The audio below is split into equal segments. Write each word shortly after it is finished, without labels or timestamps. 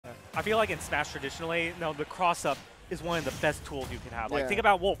I feel like in Smash traditionally, the cross-up is one of the best tools you can have. Like, think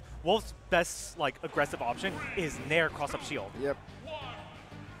about Wolf. Wolf's best, like, aggressive option is Nair cross-up shield. Yep.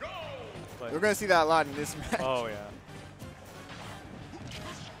 But we're going to see that a lot in this match. Oh, yeah.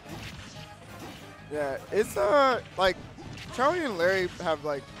 Yeah, it's, like, Charlie and Larry have,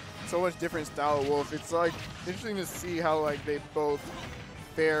 like, so much different style of Wolf. It's, like, interesting to see how, like, they both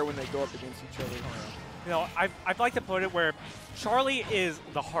fare when they go up against each other. You know, I'd like to put it where Charlie is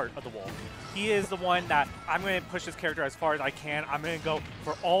the heart of the Wolf. He is the one that I'm going to push this character as far as I can. I'm going to go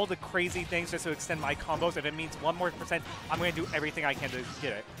for all the crazy things just to extend my combos. If it means 1 more %, I'm going to do everything I can to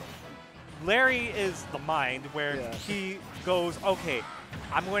get it. Larry is the mind where he goes, okay,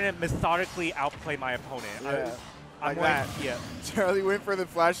 I'm going to methodically outplay my opponent. Yeah. I'm like that. Yeah. Charlie went for the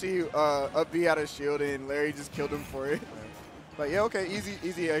flashy up B out of shield, and Larry just killed him for it. But yeah, okay,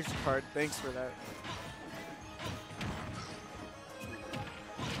 easy extra card. Thanks for that.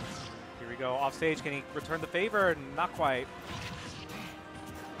 Here we go. Off stage, can he return the favor? Not quite.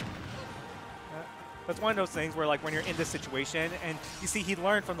 That's one of those things where, like, when you're in this situation, and you see he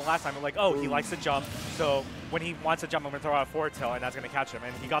learned from the last time, like, oh, he likes to jump, so when he wants to jump, I'm going to throw out a forward tilt, and that's going to catch him,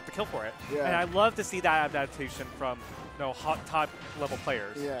 and he got the kill for it. Yeah. And I love to see that adaptation from, top-level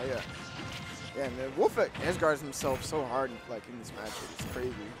players. Yeah. Yeah, and then Wolf edge guards himself so hard, like, in this match. It's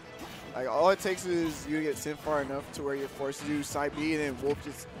crazy. Like, all it takes is you to get sent far enough to where you're forced to do side B, and then Wolf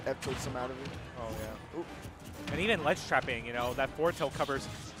just F-tilts him out of it. Oh, yeah. Ooh. And even ledge trapping, that forward tilt covers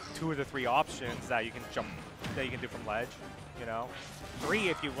 2 of the 3 options that you can jump, that you can do from ledge, 3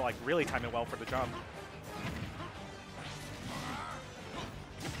 if you, like, really time it well for the jump.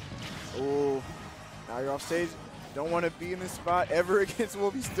 Oh, now you're off stage. Don't want to be in this spot ever against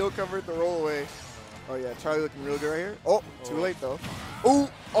Wolf. He still covered the roll away. Oh, yeah, Charlie looking real good right here. Oh, too late, though. Ooh.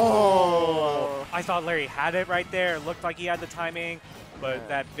 Oh! I thought Larry had it right there. It looked like he had the timing, but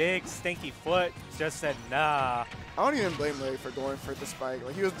that big, stinky foot just said, nah. I don't even blame Larry for going for the spike.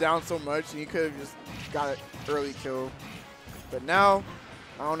 Like, he was down so much, and he could have just got an early kill. But now,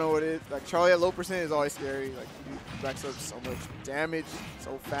 I don't know what it is. Like, Charlie at low % is always scary. Like, he racks up so much damage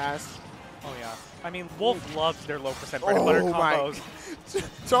so fast. Oh, yeah. I mean, Wolf loves their low % bread and butter combos.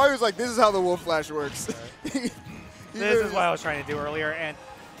 Charlie was like, this is how the Wolf Flash works. This is what I was trying to do earlier. And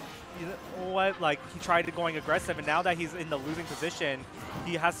like, he tried going aggressive, and now that he's in the losing position,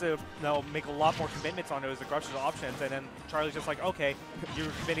 he has to make a lot more commitments on those aggressive options. And then Charlie's just like, okay, you're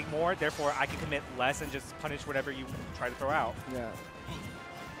committing more, therefore I can commit less and just punish whatever you try to throw out. Yeah.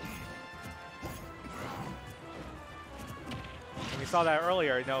 And we saw that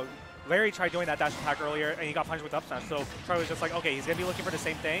earlier. Larry tried doing that dash attack earlier, and he got punished with up smash. So Charlie was just like, okay, he's going to be looking for the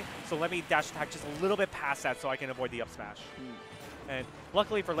same thing, so let me dash attack just a little bit past that so I can avoid the up smash. And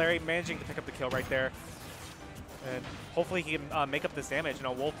luckily for Larry, managing to pick up the kill right there. And hopefully he can make up this damage.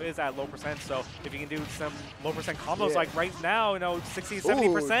 Wolf is at low %, so if he can do some low % combos like right now, 60,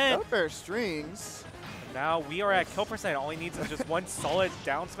 70%. Up air strings. Now we are at kill %. All he needs is just one solid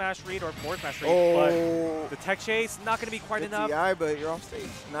down smash read or forward smash read. Oh. But the tech chase, not going to be quite enough. DI, but you're off stage.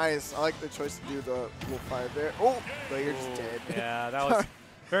 Nice. I like the choice to do the Wolf Fire there. Oh, but you're just dead. Yeah, that was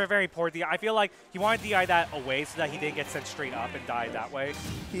very, very poor DI. I feel like he wanted to DI that away so that he didn't get sent straight up and die that way.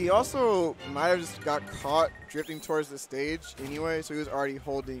 He also might have just got caught drifting towards the stage anyway, so he was already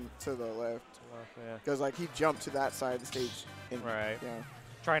holding to the left. Because, like, he jumped to that side of the stage. Right. Yeah.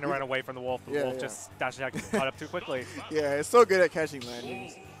 Trying to run away from the Wolf. The Wolf just dash attack caught up too quickly. Yeah, it's so good at catching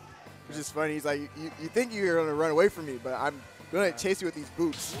landings. Which is funny. He's like, you think you're going to run away from me, but I'm going to chase you with these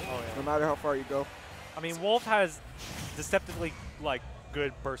boots, no matter how far you go. I mean, Wolf has deceptively, like,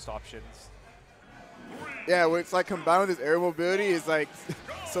 good burst options. Yeah, when it's like combined with his air mobility is like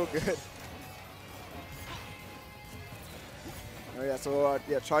so good. Oh yeah, so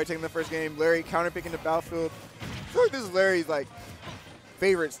Charlie taking the first game. Larry counterpicking the battlefield. I feel like this is Larry's like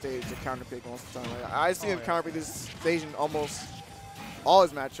favorite stage to counterpick most of the time. Like, I see him counterpick this stage in almost all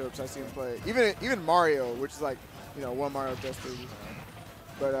his matchups. I see him play. Even Mario, which is like one of Mario's best stages.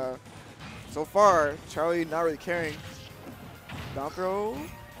 But so far, Charlie not really caring. Down throw.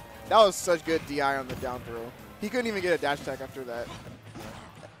 That was such good DI on the down throw. He couldn't even get a dash attack after that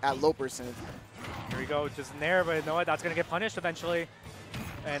at low %. Here we go, just in there, but you know what? That's going to get punished eventually.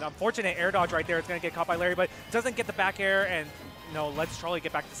 And unfortunate air dodge right there. It's going to get caught by Larry, but doesn't get the back air and lets Charlie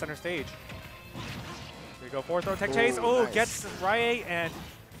get back to center stage. Here we go, forward throw tech chase. Oh, nice. Gets right, and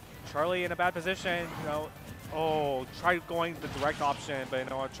Charlie in a bad position. Tried going the direct option, but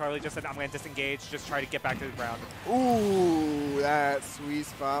Charlie just said, I'm going to disengage, just try to get back to the ground. Ooh, that sweet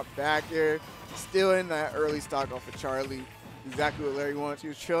spot back here. Still in that early stock off of Charlie. Exactly what Larry wanted. He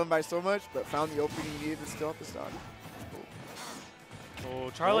was chilling by so much, but found the opening he needed to steal up the stock. Oh,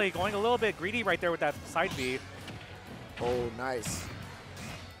 Charlie going a little bit greedy right there with that side B. Oh, nice.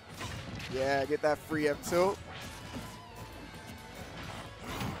 Yeah, get that free F tilt.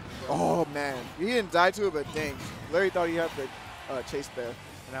 Oh, man. He didn't die to it, but dang. Larry thought he had the chase there.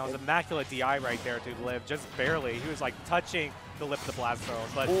 And that was immaculate DI right there to Liv, just barely. He was like touching the lip of the blast zone.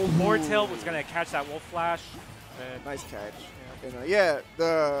 But forward tilt was going to catch that wolf flash. And nice catch. Yeah,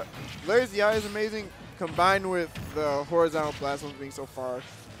 the Larry's DI is amazing, combined with the horizontal blast zones being so far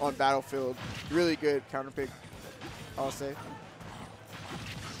on Battlefield. Really good counter pick, I'll say.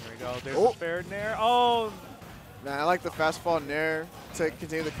 There we go. There's the fair nair. Oh! Man, I like the fast fall nair to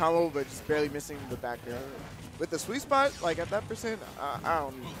continue the combo, but just barely missing the back air. With the sweet spot, like at that percent, I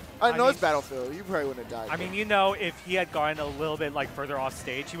know it's Battlefield. You probably wouldn't have died. I mean, you know, if he had gone a little bit like further off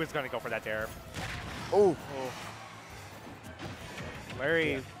stage, he was going to go for that dare. Oh.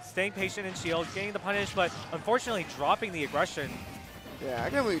 Larry staying patient in shield, getting the punish, but unfortunately dropping the aggression. Yeah, I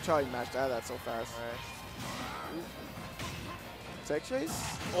can't believe Charlie matched out of that so fast. Right. Tech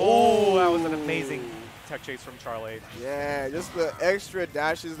chase? Oh, that was an amazing tech chase from Charlie. Yeah, just the extra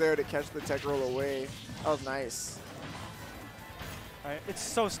dashes there to catch the tech roll away. That was nice. It's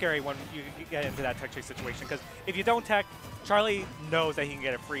so scary when you get into that tech chase situation, because if you don't tech, Charlie knows that he can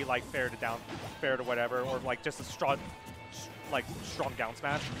get a free like fair to down, fair to whatever, or like just a strong down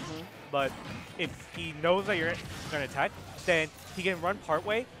smash. But if he knows that you're going to tech, then he can run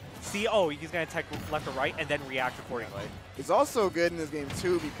partway, see, oh, he's going to tech left or right, and then react accordingly. It's also good in this game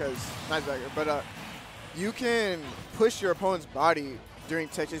too because, not back here, but you can push your opponent's body during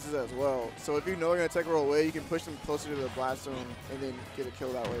tech chases as well. So if you know you're going to tech roll away, you can push them closer to the blast zone and then get a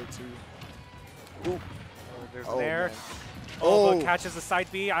kill that way too. Ooh. There's there. Oh, but catches the side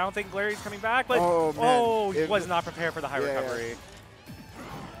B. I don't think Larry's coming back, but he was not prepared for the high recovery. Yeah.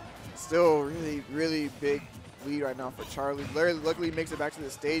 Still really, really big lead right now for Charlie. Larry luckily makes it back to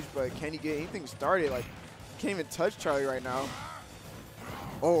the stage, but can he get anything started? Like, can't even touch Charlie right now.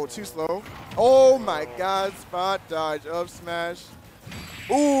 Oh, too slow. Oh my God, spot dodge, up smash.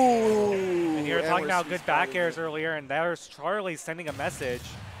 Ooh. And you were talking about good back airs earlier, and there's Charlie sending a message.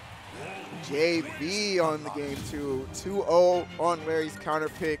 JB on the game too. 2-0 on Larry's counter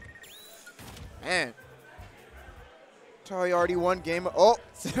pick. Man. Charlie already won game.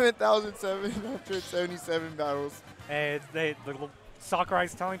 7,777 battles. Hey, the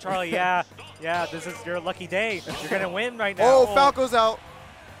Sakurai's telling Charlie, yeah, this is your lucky day. You're going to win right now. Oh, Falco's out.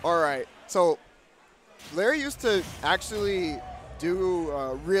 All right. So Larry used to actually do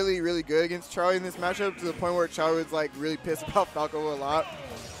really, really good against Charlie in this matchup to the point where Charlie was like really pissed about Falco a lot.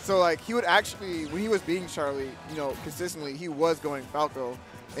 So like he would actually, when he was beating Charlie, you know, consistently, he was going Falco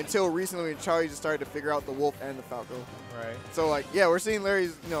until recently when Charlie just started to figure out the Wolf and the Falco. Right. So like, yeah, we're seeing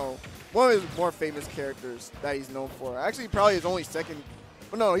Larry's, you know, one of his more famous characters that he's known for. Actually, probably his only second,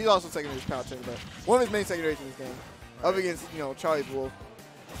 well, no, he's also second in his Power Chain, but one of his main secondaries in this game, up against, you know, Charlie's Wolf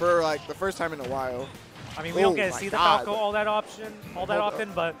for like the first time in a while. I mean, we don't get to see the Falco all that often,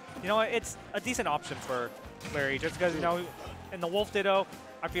 but you know what? It's a decent option for Larry, just because, you know, in the Wolf Ditto,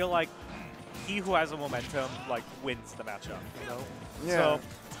 I feel like he who has the momentum like wins the matchup, you know? Yeah. So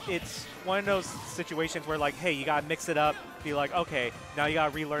it's one of those situations where like, hey, you gotta mix it up, be like, okay, now you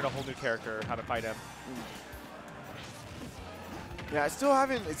gotta relearn a whole new character, how to fight him. Yeah, I still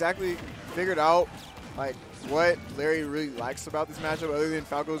haven't exactly figured out like what Larry really likes about this matchup other than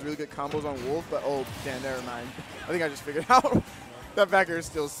Falco's really good combos on Wolf, but oh, damn, never mind. I think I just figured out. That back air is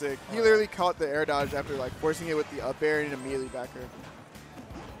still sick. He literally caught the air dodge after like forcing it with the up air and immediately back air.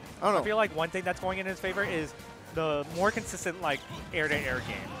 I don't know. I feel like one thing that's going in his favor is the more consistent like air-to-air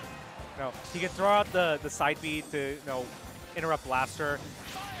game. You know, he can throw out the side B to, you know, interrupt Blaster.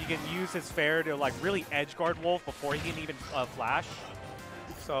 He can use his fair to like really edge guard Wolf before he can even flash.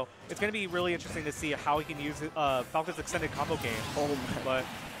 So it's going to be really interesting to see how he can use Falcon's extended combo game. Oh man. But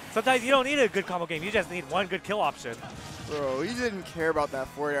sometimes you don't need a good combo game. You just need one good kill option. Bro, he didn't care about that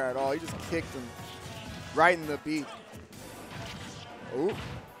forward air at all. He just kicked him right in the beat. Ooh.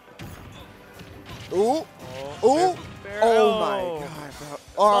 Ooh. Ooh. Oh my God, bro.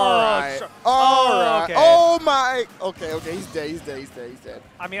 All right. Okay. Oh my. Okay, he's dead. He's dead.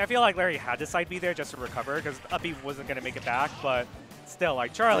 I mean, I feel like Larry had to side B there just to recover because up B wasn't going to make it back, but still,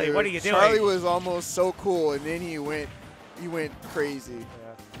 like, Charlie, dude, what are you doing? Charlie was almost so cool, and then he went crazy.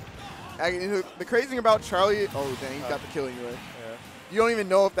 Yeah. The crazy thing about Charlie, oh dang, he got the kill anyway. Yeah. You don't even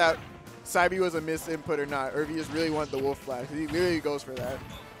know if that side B was a missed input or not, or if he just really wanted the Wolf Flash. He literally goes for that.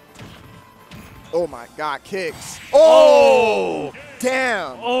 Oh my God, kicks. Oh!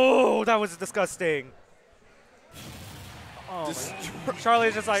 Damn. Oh, that was disgusting. Oh,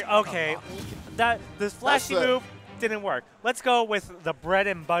 Charlie's just like, okay, this flashy move didn't work. Let's go with the bread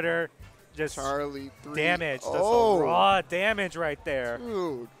and butter, just Charlie 3. damage. That's Oh. some raw damage right there.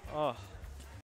 Dude. Oh.